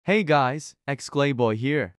Hey guys, Xclayboy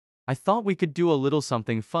here. I thought we could do a little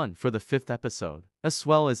something fun for the 5th episode, as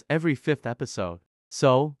well as every 5th episode.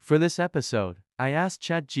 So, for this episode, I asked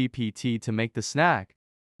ChatGPT to make the snack.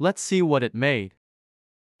 Let's see what it made.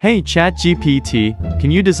 Hey ChatGPT, can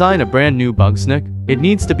you design a brand new Bugsnak? It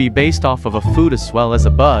needs to be based off of a food as well as a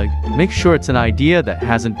bug. Make sure it's an idea that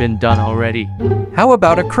hasn't been done already. How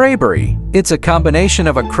about a crayberry? It's a combination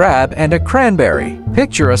of a crab and a cranberry.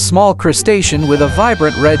 Picture a small crustacean with a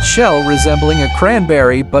vibrant red shell resembling a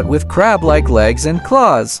cranberry but with crab-like legs and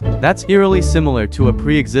claws. That's eerily similar to a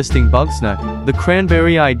pre-existing Bugsnak. The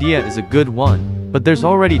cranberry idea is a good one, but there's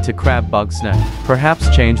already a crab Bugsnak.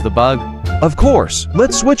 Perhaps change the bug? Of course,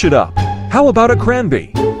 let's switch it up. How about a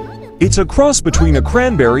cranbee? It's a cross between a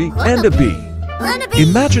cranberry and a bee.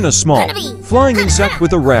 Imagine a small, flying insect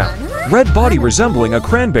with a round, red body resembling a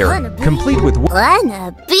cranberry, complete with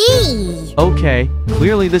bee. Okay,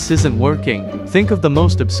 clearly this isn't working. Think of the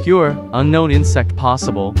most obscure, unknown insect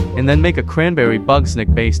possible, and then make a cranberry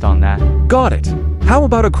Bugsnak based on that. Got it. How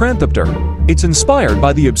about a Cranthopter? It's inspired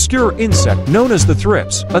by the obscure insect known as the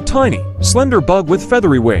thrips, a tiny, slender bug with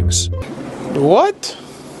feathery wings. What?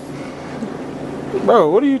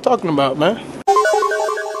 Bro, what are you talking about, man?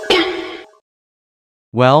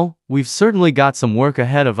 Well, we've certainly got some work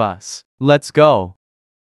ahead of us. Let's go.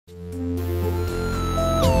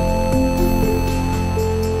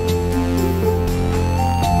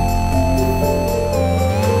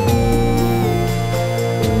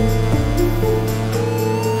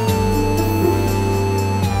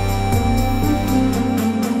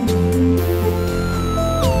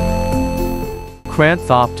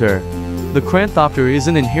 Cranthopter. The Cranthopter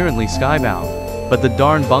isn't inherently skybound, but the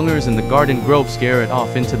darn bungers in the garden grove scare it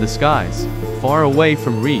off into the skies, far away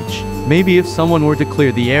from reach. Maybe if someone were to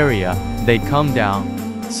clear the area, they'd come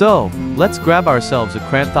down. So, let's grab ourselves a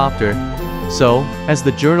Cranthopter. So, as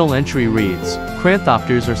the journal entry reads,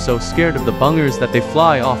 Cranthopters are so scared of the bungers that they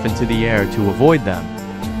fly off into the air to avoid them.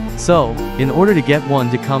 So, in order to get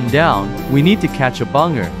one to come down, we need to catch a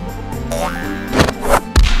bunger.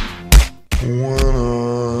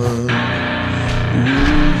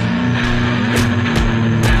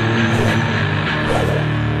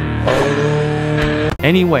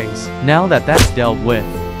 Anyways, now that that's dealt with,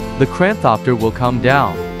 the Cranthopter will come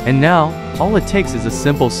down, and now, all it takes is a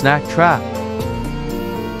simple snack trap.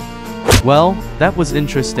 Well, that was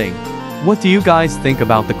interesting. What do you guys think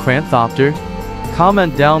about the Cranthopter?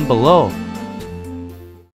 Comment down below.